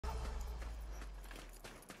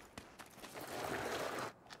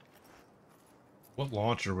What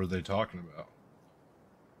launcher were they talking about?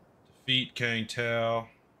 Defeat Kang Tao.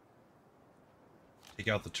 Take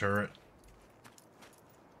out the turret.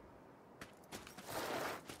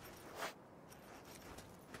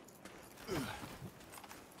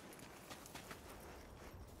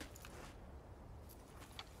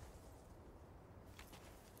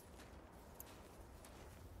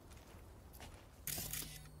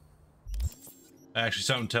 Actually,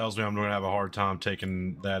 something tells me I'm going to have a hard time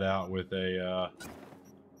taking that out with a,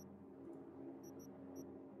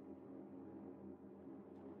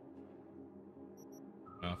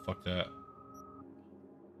 fuck that.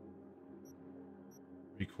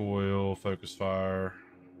 Recoil, focus fire.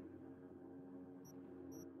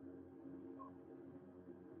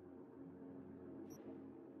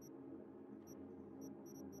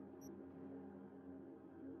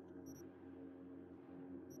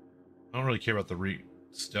 I don't really care about the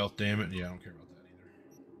stealth, damn it. Yeah, I don't care about that either.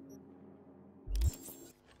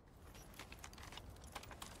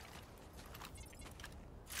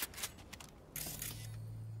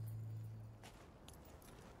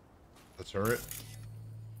 The turret.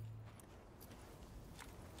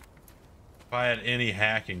 If I had any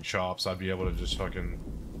hacking chops, I'd be able to just fucking...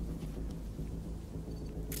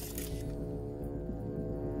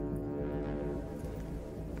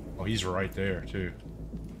 Oh, he's right there, too.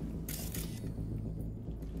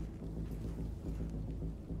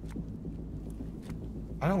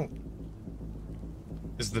 I don't...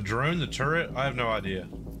 Is the drone the turret? I have no idea.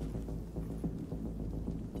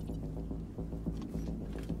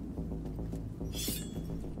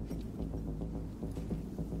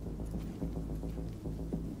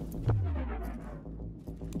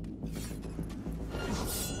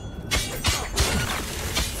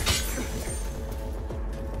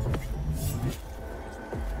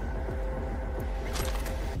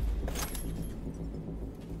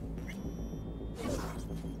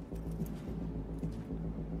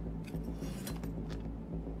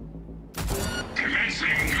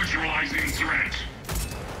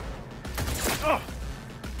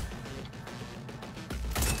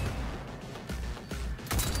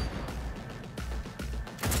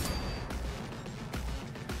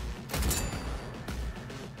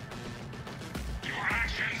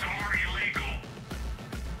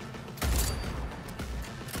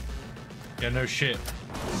 Yeah, no shit.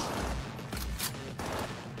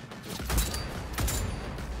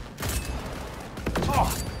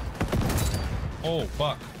 Oh, oh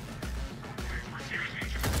fuck.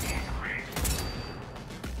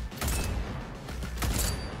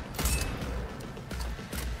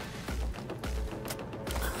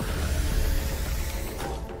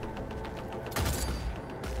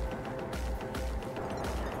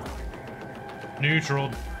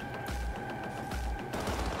 Neutral.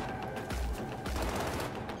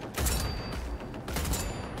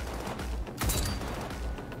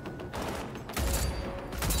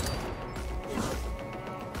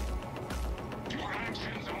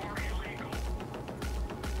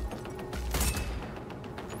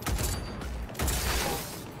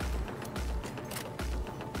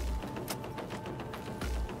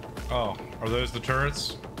 Oh, are those the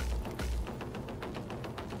turrets?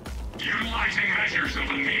 Utilizing measures of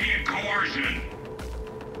immediate coercion.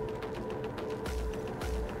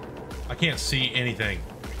 I can't see anything.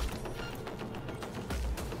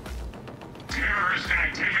 Terrorist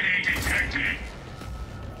activity detected.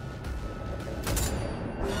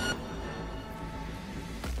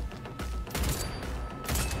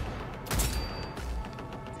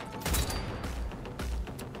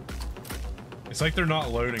 It's like they're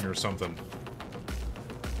not loading or something.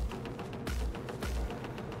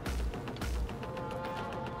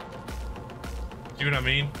 See what I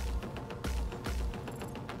mean?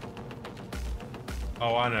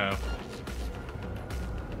 Oh, I know.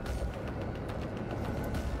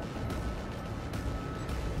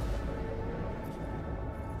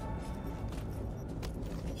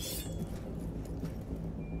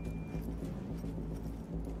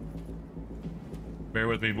 Bear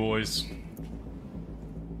with me, boys.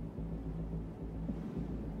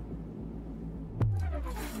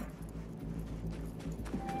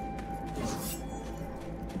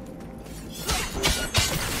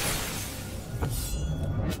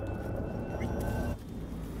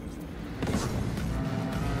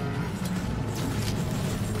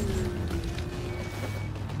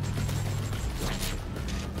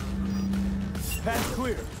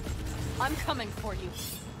 I'm coming for you.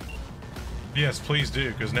 Yes, please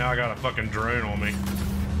do, because now I got a fucking drone on me.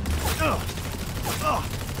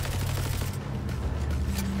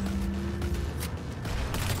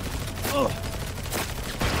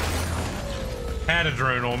 Had a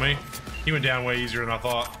drone on me. He went down way easier than I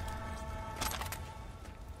thought.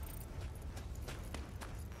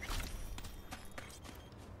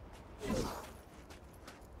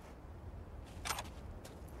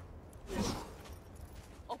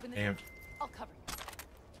 Open the Damn. door. I'll cover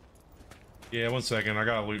you. Yeah, 1 second. I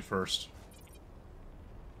gotta loot first.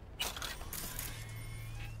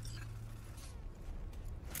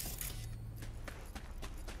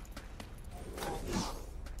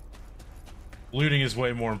 Looting is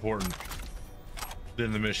way more important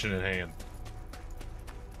than the mission at hand.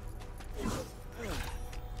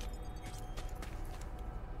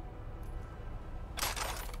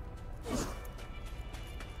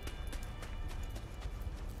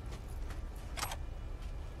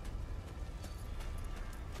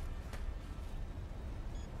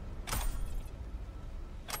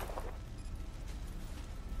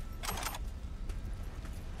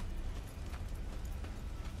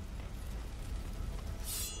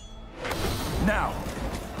 Now!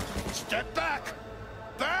 Step back!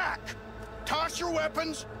 Back! Toss your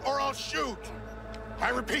weapons, or I'll shoot! I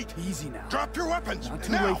repeat, Easy now. drop your weapons, Not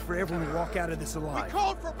too now! late for everyone to walk out of this We alive.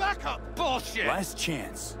 called for backup! Bullshit! Last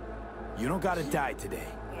chance. You don't gotta die today.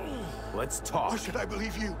 Let's Or talk. should I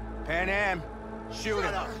believe you? Pan Am, shoot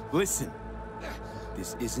Shut him. up! Listen.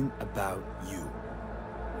 This isn't about you.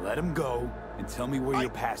 Let him go and tell me where your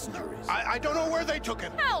passenger is. I don't know where they took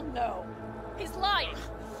him. Hell no! He's lying!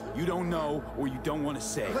 You don't know or you don't want to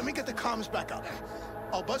say. Let me get the comms back up.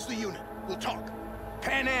 I'll buzz the unit. We'll talk.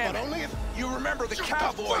 Pan Am, But only if... you remember the Shut the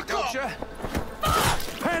cowboy, fuck don't up.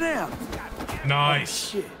 you? Pan Am! Nice.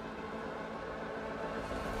 Shit.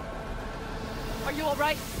 Are you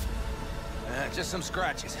alright? Just some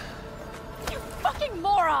scratches. You fucking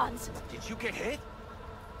morons! Did you get hit?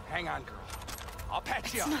 Hang on, girl. I'll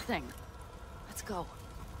patch you It's up. nothing. Let's go.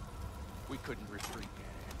 We couldn't retreat, Pan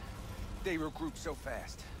Am. They regrouped so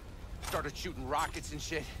fast. Started shooting rockets and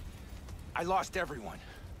shit. I lost everyone.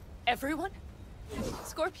 Everyone?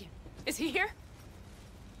 Scorpion, is he here?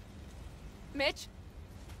 Mitch?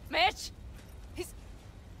 Mitch?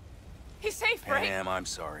 He's safe, Pan right? Am, I'm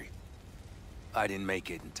sorry. I didn't make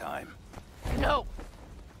it in time. No!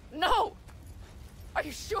 No! Are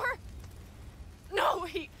you sure? No,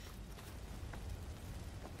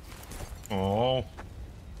 Oh.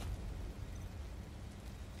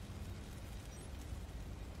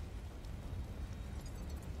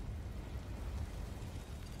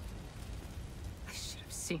 I should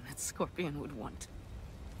have seen that Scorpion would want.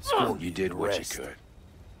 You did what Rest. you could.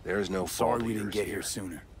 There's no Sorry fault we of didn't yours get here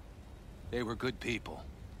sooner. They were good people.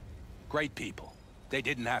 Great people. They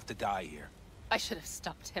didn't have to die here. I should have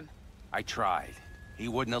stopped him. I tried. He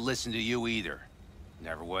wouldn't have listened to you either.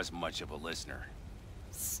 Never was much of a listener.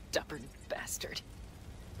 Stubborn bastard.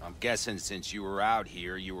 I'm guessing since you were out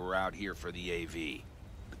here for the AV.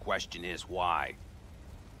 The question is why?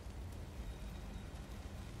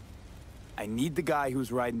 I need the guy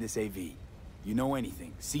who's riding this AV. You know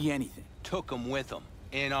anything, see anything. Took him with him.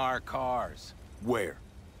 In our cars. Where?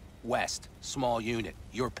 West, small unit.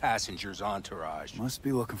 Your passenger's entourage. Must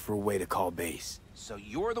be looking for a way to call base. So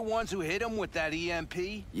you're the ones who hit him with that EMP?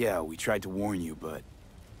 Yeah, we tried to warn you, but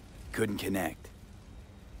couldn't connect.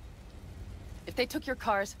 If they took your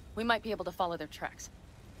cars, we might be able to follow their tracks.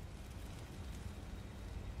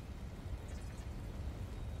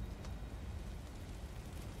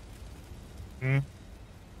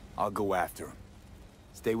 I'll go after him.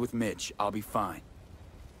 Stay with Mitch, I'll be fine.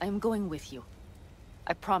 I am going with you.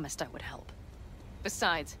 I promised I would help.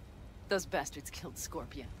 Besides, those bastards killed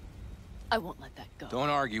Scorpion. I won't let that go. Don't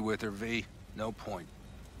argue with her, V. No point.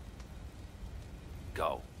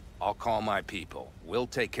 Go. I'll call my people. We'll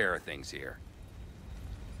take care of things here.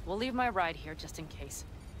 We'll leave my ride here just in case.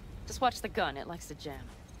 Just watch the gun, it likes to jam.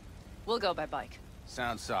 We'll go by bike.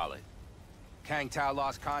 Sounds solid. Kang Tao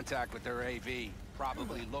lost contact with their AV.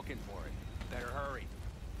 Probably looking for it. Better hurry.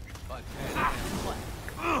 But What?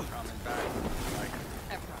 coming back.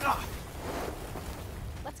 Everyone.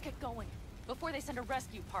 Let's get going, before they send a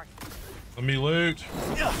rescue party. Let me loot.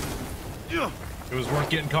 It was worth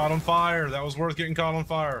getting caught on fire. That was worth getting caught on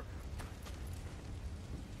fire.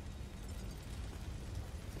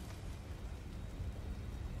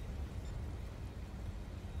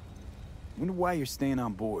 Wonder why you're staying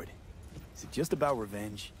on board. Is it just about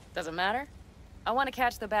revenge? Doesn't matter. I want to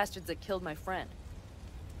catch the bastards that killed my friend.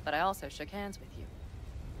 But I also shook hands with you.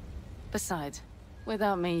 Besides,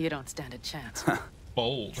 without me, you don't stand a chance.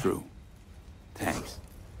 Bold. True. Thanks.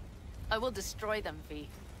 I will destroy them, V.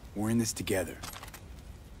 We're in this together.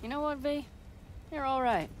 You know what, V? You're all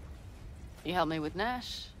right. You helped me with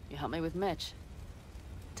Nash. You helped me with Mitch.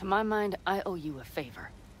 To my mind, I owe you a favor.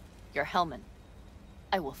 You're Hellman.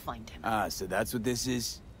 I will find him. Ah, so that's what this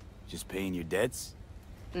is? Just paying your debts?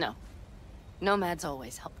 No. Nomads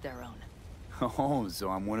always help their own. Oh, so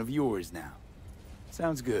I'm one of yours now.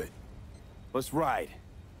 Sounds good. Let's ride.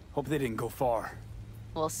 Hope they didn't go far.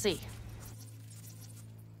 We'll see.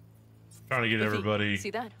 Trying to get everybody.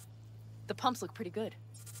 See that? The pumps look pretty good.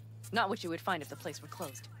 Not what you would find if the place were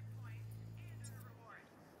closed.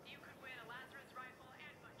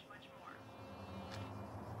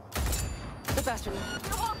 The bastard. You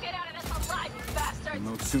won't get out of this alive, you bastards!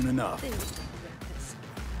 No, soon enough.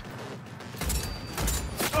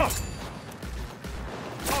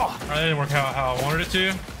 That didn't work out how I wanted it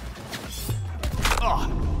to.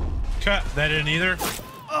 Cut. That didn't either.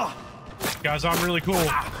 Guys, I'm really cool.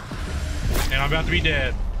 And I'm about to be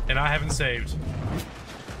dead. And I haven't saved.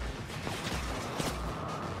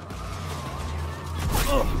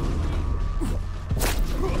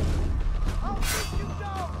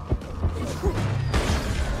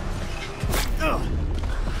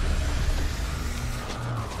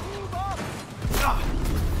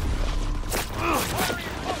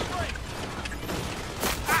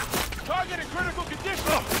 Target in critical condition.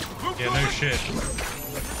 Yeah, no shit.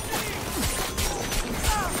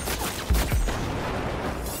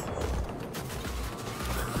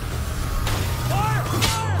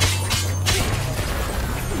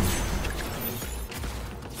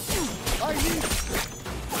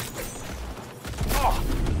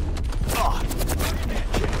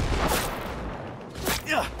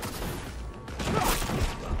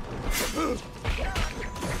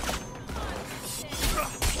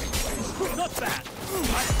 Not bad.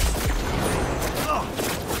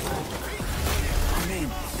 I'm in.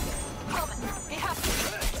 It has to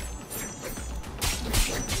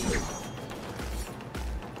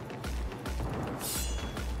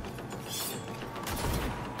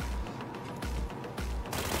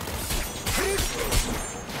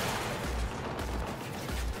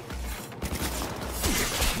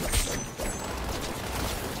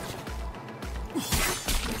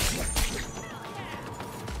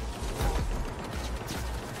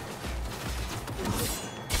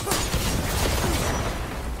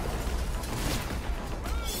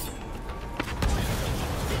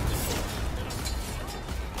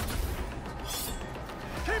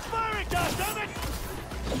Keep firing, goddammit!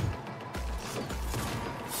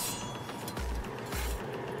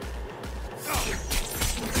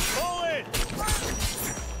 Pull in!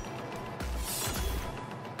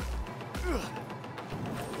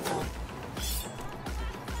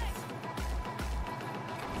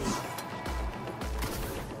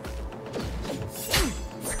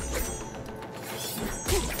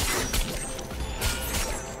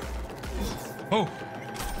 Oh.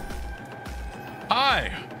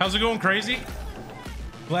 Hi. How's it going, Crazy?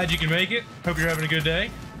 Glad you can make it. Hope you're having a good day.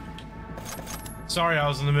 Sorry, I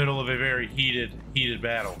was in the middle of a very heated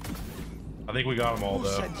battle. I think we got them all,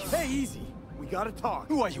 though. Hey, easy. We gotta talk.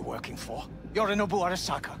 Who are you working for? Yorinobu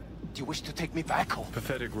Arasaka. Do you wish to take me back home?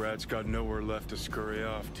 Pathetic rat's got nowhere left to scurry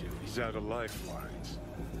off to. He's out of lifelines.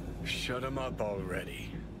 Shut him up already.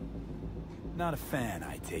 Not a fan,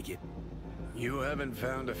 I take it. You haven't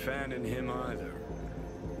found a fan in him either.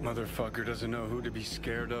 Motherfucker doesn't know who to be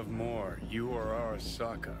scared of more, you or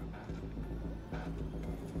Arasaka.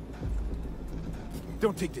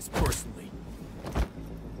 Don't take this personally.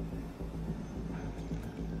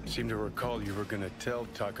 Seem to recall you were gonna tell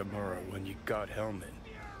Takamura when you got Hellman.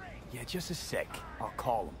 Yeah, just a sec. I'll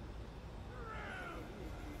call him.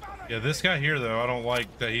 Yeah, this guy here, though, I don't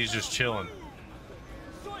like that he's just chilling.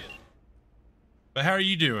 But how are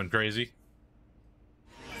you doing, Crazy?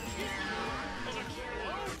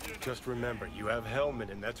 Just remember, you have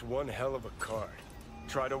Hellman, and that's one hell of a card.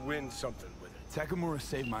 Try to win something with it. Takamura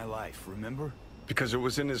saved my life, remember? Because it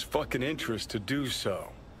was in his fucking interest to do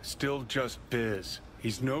so. Still just biz.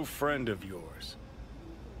 He's no friend of yours.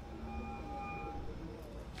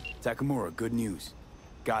 Takamura, good news.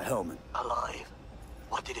 Got Hellman. Alive.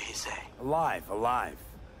 What did he say? Alive, alive.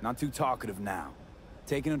 Not too talkative now.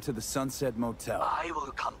 Taking him to the Sunset Motel. I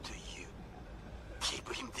will come to you.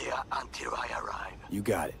 Keep him there until I arrive. You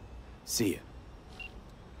got it. See ya.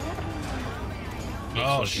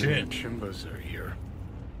 Oh, shit. Chimbas are here.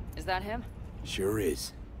 Is that him? Sure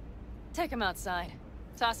is. Take him outside.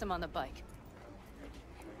 Toss him on the bike.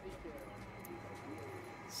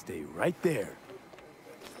 Stay right there.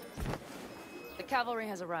 The cavalry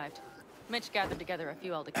has arrived. Mitch gathered together a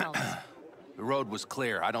few elder colonies. The road was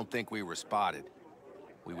clear. I don't think we were spotted.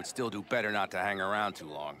 We would still do better not to hang around too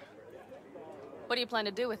long. What do you plan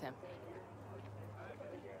to do with him?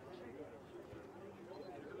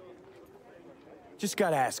 Just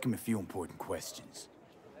gotta ask him a few important questions.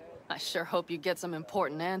 I sure hope you get some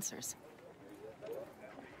important answers.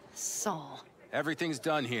 Saul. Everything's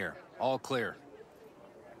done here. All clear.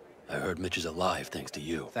 I heard Mitch is alive thanks to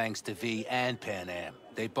you. Thanks to V and Pan Am.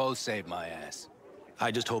 They both saved my ass.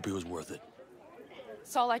 I just hope he was worth it.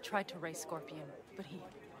 Saul, I tried to raise Scorpion, but he...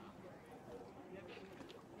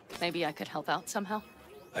 Maybe I could help out somehow?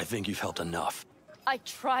 I think you've helped enough. I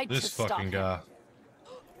tried to This stop fucking him. guy.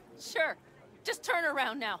 Sure. Just turn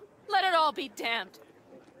around now. Let it all be damned.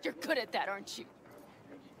 You're good at that, aren't you?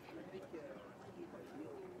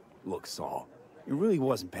 Look, Saul, it really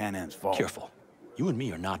wasn't Pan Am's fault. Careful. You and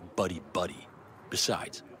me are not buddy-buddy.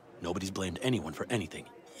 Besides, nobody's blamed anyone for anything,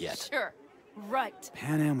 yet. Sure. Right.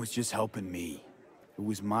 Pan Am was just helping me. It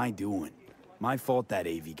was my doing. My fault that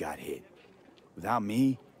AV got hit. Without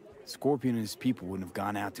me, Scorpion and his people wouldn't have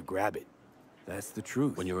gone out to grab it. That's the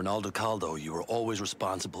truth. When you're an Aldecaldo, you are always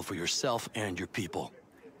responsible for yourself and your people.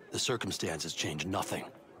 The circumstances change nothing.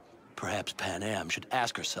 Perhaps Pan Am should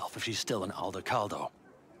ask herself if she's still an Aldecaldo.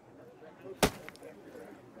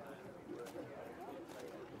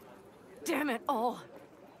 Damn it all.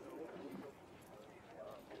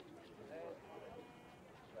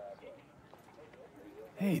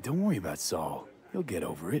 Hey, don't worry about Saul. He'll get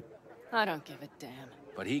over it. I don't give a damn.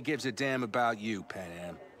 But he gives a damn about you, Pan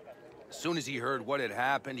Am. As soon as he heard what had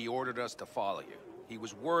happened, he ordered us to follow you. He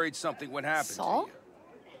was worried something would happen Saul? to you.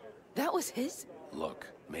 That was his? Look,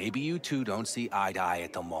 maybe you two don't see eye to eye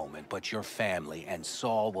at the moment, but you're family, and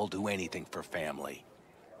Saul will do anything for family.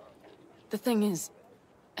 The thing is,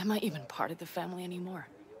 am I even part of the family anymore?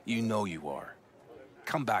 You know you are.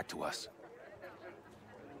 Come back to us.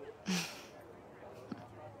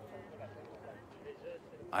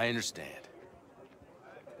 I understand.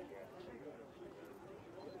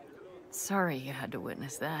 Sorry you had to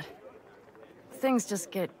witness that. Things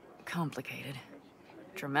just get complicated.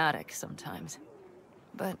 Dramatic sometimes.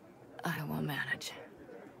 But I will manage.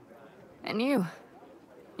 And you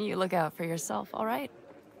look out for yourself, all right?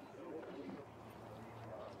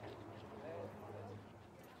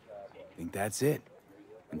 Think that's it.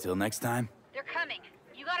 Until next time. They're coming.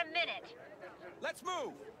 You got a minute. Let's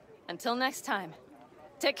move! Until next time.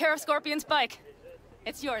 Take care of Scorpion's bike.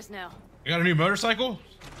 It's yours now. You got a new motorcycle?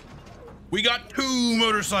 We got 2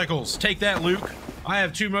 motorcycles. Take that, Luke. I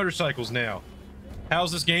have 2 motorcycles now.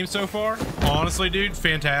 How's this game so far? Honestly, dude,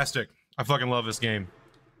 fantastic. I fucking love this game.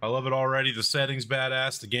 I love it already. The setting's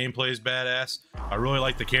badass. The gameplay's badass. I really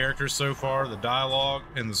like the characters so far. The dialogue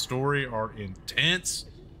and the story are intense.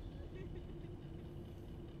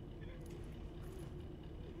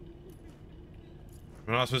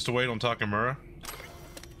 We're not supposed to wait on Takamura.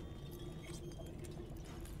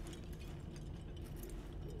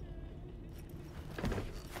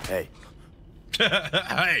 Hey.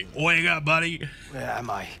 Hey, what you got, buddy? Where am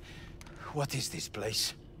I? What is this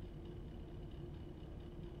place?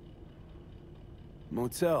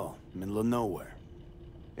 Motel, middle of nowhere.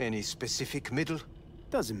 Any specific middle?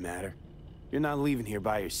 Doesn't matter. You're not leaving here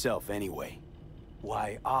by yourself anyway.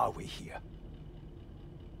 Why are we here?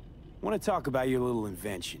 Want to talk about your little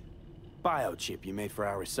invention. Biochip you made for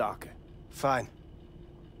Arasaka. Fine.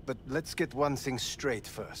 But let's get one thing straight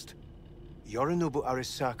first. Yorinobu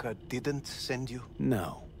Arasaka didn't send you?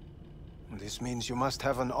 No. This means you must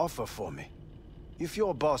have an offer for me. If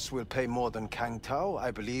your boss will pay more than Kang Tao,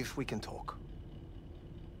 I believe we can talk.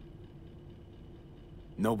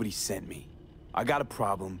 Nobody sent me. I got a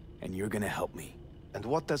problem, and you're gonna help me. And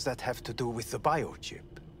what does that have to do with the biochip?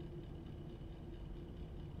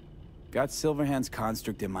 Got Silverhand's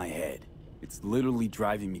construct in my head. It's literally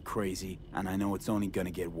driving me crazy, and I know it's only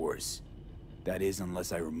gonna get worse. That is,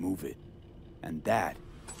 unless I remove it. And that,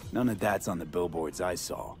 none of that's on the billboards I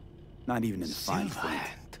saw. Not even in the fine print.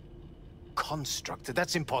 Silverhand. Construct,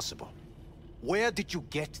 that's impossible. Where did you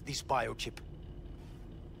get this biochip?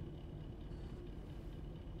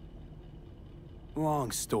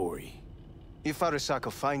 Long story. If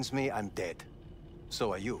Arasaka finds me, I'm dead.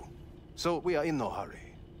 So are you. So we are in no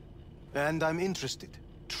hurry. And I'm interested,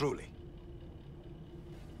 truly.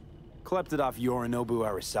 Klept it off Yorinobu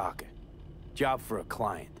Arasaka. Job for a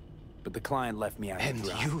client. But the client left me out to And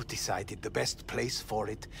dry. you decided the best place for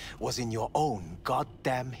it was in your own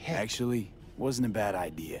goddamn head. Actually, wasn't a bad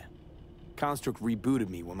idea. Construct rebooted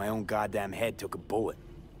me when my own goddamn head took a bullet.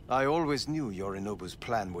 I always knew Yorinobu's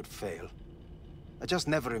plan would fail. I just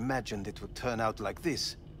never imagined it would turn out like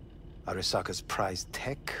this. Arasaka's prized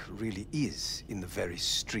tech really is in the very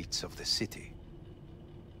streets of the city.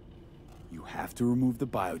 You have to remove the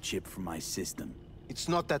biochip from my system. It's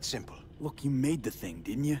not that simple. Look, you made the thing,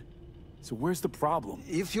 didn't you? So where's the problem?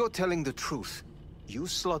 If you're telling the truth, you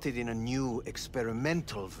slotted in a new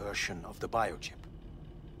experimental version of the biochip.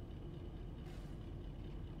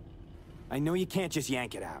 I know you can't just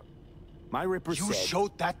yank it out. My Ripper said... You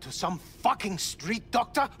showed that to some fucking street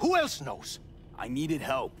doctor? Who else knows? I needed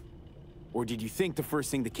help. Or did you think the first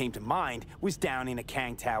thing that came to mind was down in a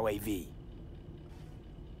Kang Tao AV?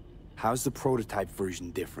 How's the prototype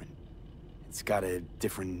version different? It's got a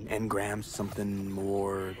different engram, something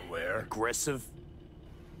more... aggressive?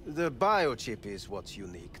 The biochip is what's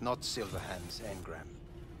unique, not Silverhand's engram.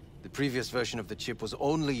 The previous version of the chip was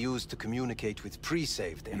only used to communicate with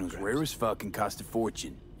pre-saved engrams. And it was rare as fuck and cost a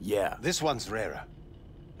fortune. Yeah. This one's rarer.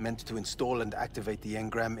 Meant to install and activate the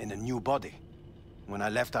engram in a new body. When I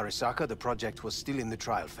left Arasaka, the project was still in the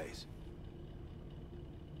trial phase.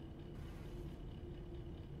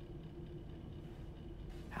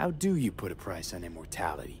 How do you put a price on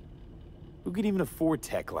immortality? Who could even afford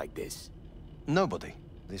tech like this? Nobody.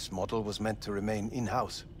 This model was meant to remain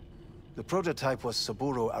in-house. The prototype was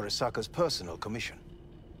Saburo Arasaka's personal commission.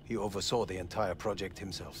 He oversaw the entire project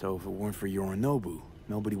himself. So if it weren't for Yorinobu,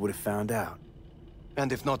 nobody would have found out.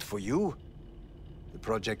 And if not for you, the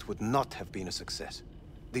project would not have been a success.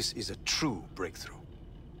 This is a true breakthrough.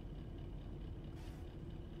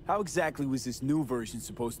 How exactly was this new version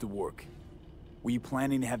supposed to work? Were you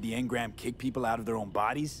planning to have the engram kick people out of their own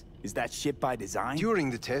bodies? Is that shit by design?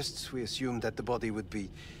 During the tests, we assumed that the body would be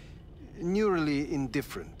neurally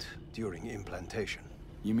indifferent during implantation.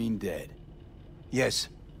 You mean dead? Yes,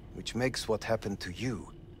 which makes what happened to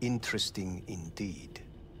you interesting indeed.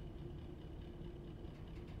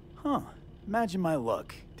 Huh. Imagine my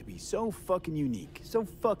luck to be so fucking unique, so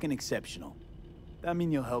fucking exceptional. That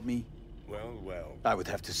mean you'll help me? Well, well. I would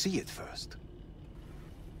have to see it first.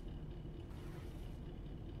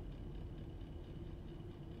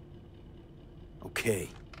 Okay.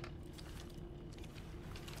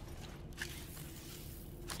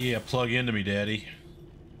 Yeah, plug into me, Daddy.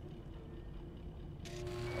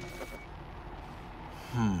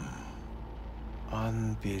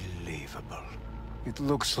 Unbelievable. It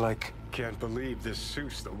looks like... Can't believe this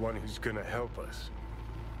suit's the one who's gonna help us.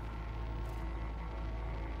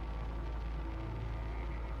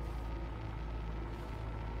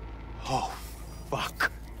 Oh,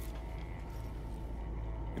 fuck.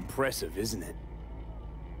 Impressive, isn't it?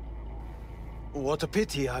 What a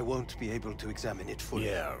pity I won't be able to examine it fully.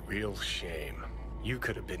 Yeah, real shame. You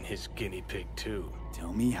could have been his guinea pig too.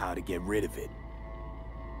 Tell me how to get rid of it.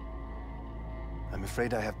 I'm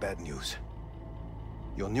afraid I have bad news.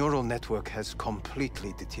 Your neural network has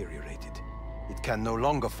completely deteriorated. It can no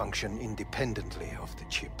longer function independently of the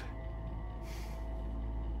chip.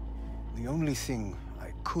 The only thing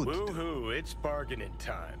I could do Woo-hoo, it's bargaining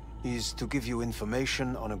time. is to give you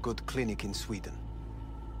information on a good clinic in Sweden.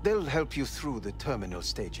 They'll help you through the terminal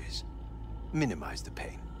stages. Minimize the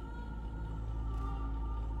pain.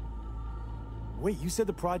 Wait, you said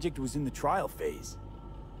the project was in the trial phase.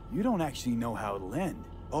 You don't actually know how it'll end.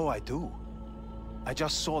 Oh, I do. I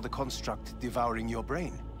just saw the construct devouring your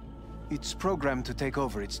brain. It's programmed to take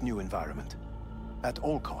over its new environment. At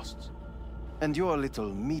all costs. And your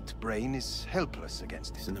little meat brain is helpless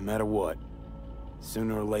against it. So no matter what,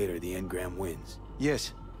 sooner or later the engram wins.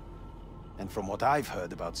 Yes. And from what I've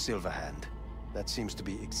heard about Silverhand, that seems to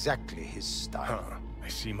be exactly his style. Huh. I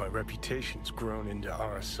see my reputation's grown into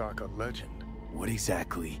Arasaka legend. What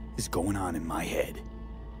exactly is going on in my head?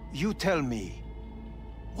 You tell me,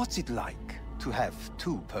 what's it like to have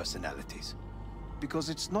two personalities? Because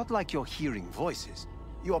it's not like you're hearing voices.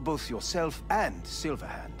 You are both yourself and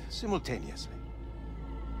Silverhand simultaneously.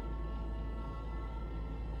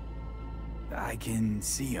 I can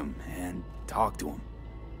see him and talk to him.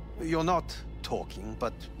 You're not talking,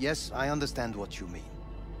 but yes, I understand what you mean.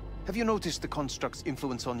 Have you noticed the construct's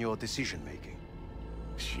influence on your decision-making?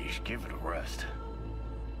 Sheesh, give it a rest.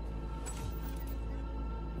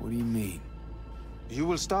 What do you mean? You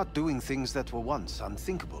will start doing things that were once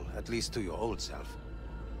unthinkable, at least to your old self.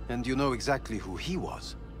 And you know exactly who he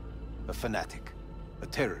was. A fanatic, a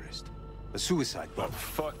terrorist, a suicide But bomber.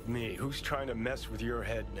 fuck me, who's trying to mess with your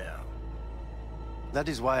head now? That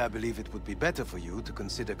is why I believe it would be better for you to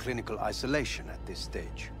consider clinical isolation at this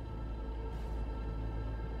stage.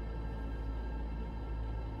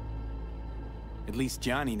 At least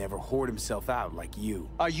Johnny never whored himself out like you.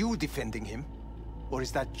 Are you defending him? Or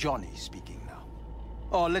is that Johnny speaking now?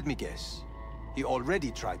 Oh, let me guess. He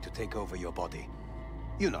already tried to take over your body.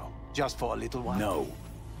 You know, just for a little while. No.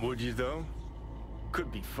 Would you though? Could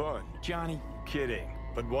be fun. Johnny. Kidding.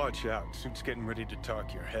 But watch out, Suit's getting ready to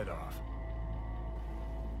talk your head off.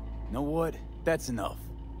 Know what? That's enough.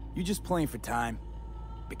 You just playing for time?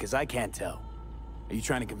 Because I can't tell. Are you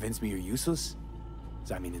trying to convince me you're useless?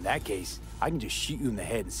 'Cause I mean, in that case, I can just shoot you in the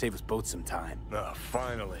head and save us both some time. Ah,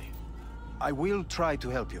 finally. I will try to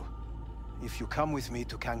help you. if you come with me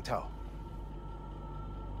to Kangtao.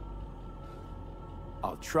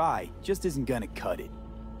 I'll try, just isn't gonna cut it.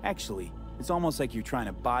 Actually, it's almost like you're trying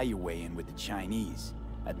to buy your way in with the Chinese,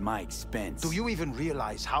 at my expense. Do you even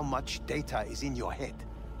realize how much data is in your head?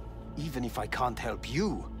 Even if I can't help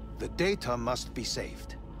you, the data must be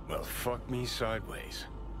saved. Well, fuck me sideways.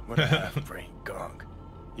 What a half-brained gonk.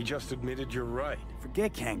 He just admitted you're right.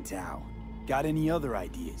 Forget Kangtao. Got any other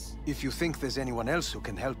ideas? If you think there's anyone else who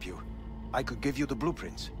can help you, I could give you the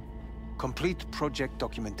blueprints. Complete project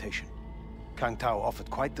documentation. Kangtao offered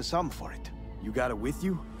quite the sum for it. You got it with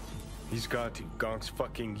you? He's got to. Gonk's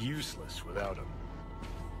fucking useless without him.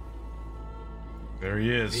 There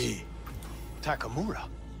he is. V. Takamura?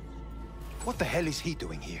 What the hell is he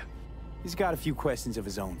doing here? He's got a few questions of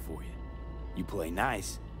his own for you. You play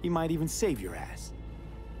nice, he might even save your ass.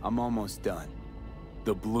 I'm almost done.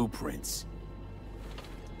 The blueprints.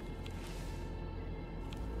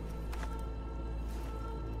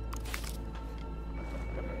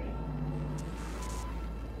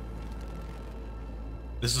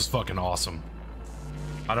 This is fucking awesome.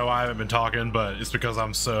 I know I haven't been talking, but it's because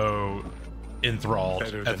I'm so enthralled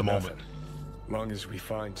Better at the than moment. nothing. Long as we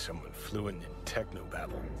find someone fluent in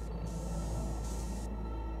technobabble.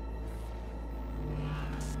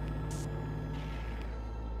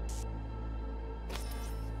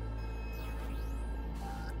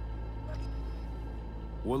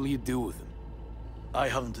 What'll you do with him? I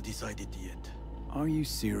haven't decided yet. Are you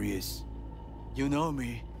serious? You know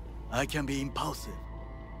me. I can be impulsive.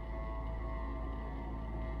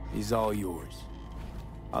 He's all yours.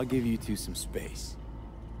 I'll give you two some space.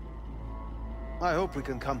 I hope we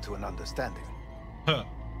can come to an understanding. Huh.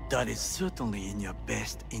 That is certainly in your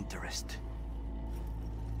best interest.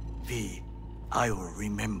 V, I will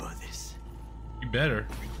remember this. You better.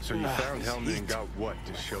 So you found Helmet and got what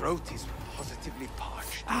to show? Throat is positively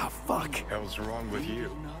parched. Ah, fuck! Hell's wrong with you?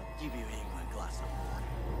 will not give you a glass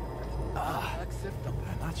of water. Acceptable.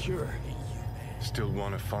 I'm not sure. Still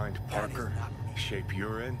want to find Parker? not me. Shape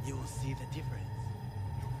you're in? You will see the difference.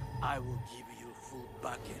 I will give you full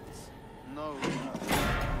buckets. No.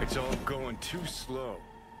 It's all going too slow.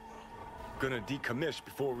 Gonna decommiss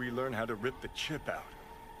before we learn how to rip the chip out.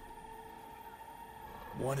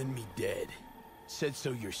 Wanted me dead. Said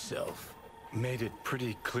so yourself. Made it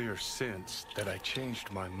pretty clear since that I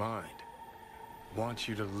changed my mind. Want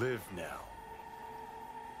you to live now.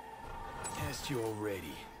 Asked you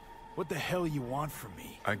already. What the hell you want from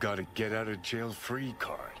me? I got a get out of jail free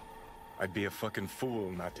card. I'd be a fucking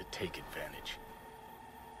fool not to take advantage.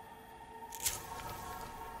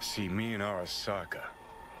 See, me and Arasaka,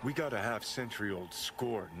 we got a half-century-old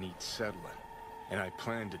score needs settling, and I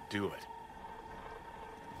plan to do it.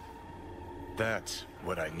 That's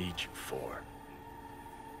what I need you for.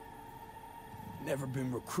 Never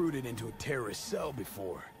been recruited into a terrorist cell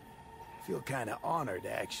before. Feel kinda honored,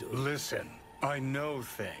 actually. Listen, I know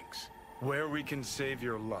things. Where we can save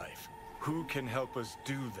your life. Who can help us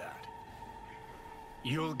do that?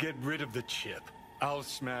 You'll get rid of the chip. I'll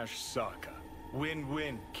smash Sokka.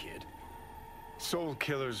 Win-win, kid. Soul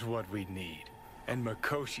Killer's what we need. And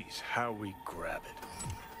Mikoshi's how we grab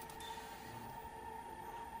it.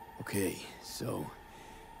 Okay, so...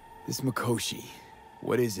 this Mikoshi,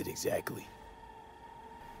 what is it exactly?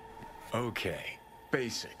 Okay,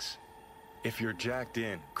 basics. If you're jacked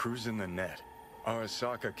in, cruising the net,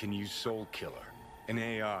 Arasaka can use Soul Killer, an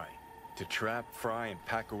AI, to trap, fry, and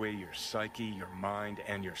pack away your psyche, your mind,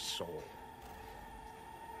 and your soul.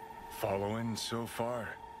 Following so far?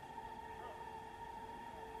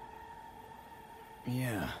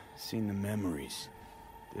 Yeah, seen the memories.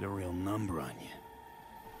 Did a real number on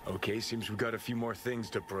you. Okay, seems we got a few more things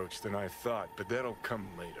to broach than I thought, but that'll come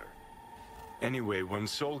later. Anyway, when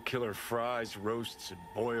Soul Killer fries, roasts, and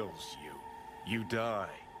boils you, you die.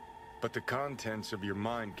 But the contents of your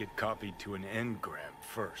mind get copied to an engram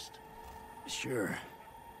first. Sure.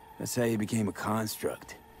 That's how you became a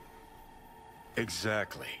construct.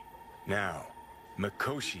 Exactly. Now,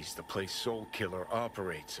 Mikoshi's the place Soul Killer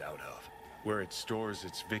operates out of, where it stores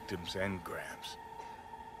its victims' engrams.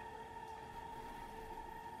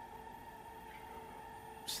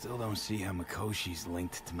 Still don't see how Mikoshi's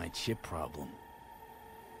linked to my chip problem.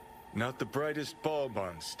 Not the brightest bulb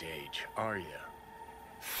on stage, are ya?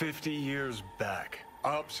 50 years back,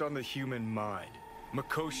 ops on the human mind.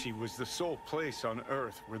 Mikoshi was the sole place on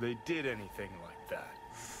Earth where they did anything like that.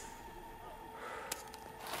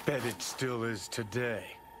 Bet it still is today.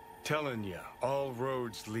 Telling ya, all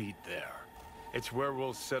roads lead there. It's where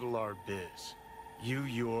we'll settle our biz. You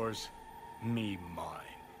yours, me mine.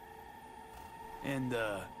 And,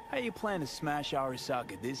 how you plan to smash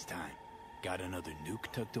Arasaka this time? Got another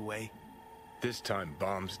nuke tucked away? This time,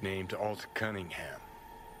 bomb's named Alt Cunningham.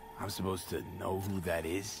 I'm supposed to know who that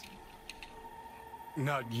is?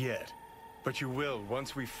 Not yet, but you will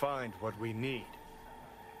once we find what we need.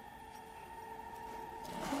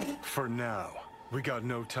 For now, we got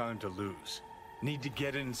no time to lose. Need to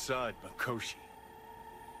get inside Mikoshi.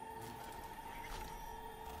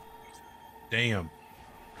 Damn.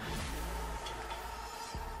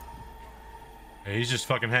 Hey, he's just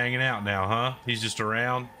fucking hanging out now, huh? He's just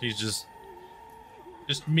around. He's just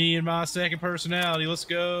me and my second personality. Let's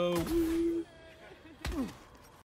go. Woo.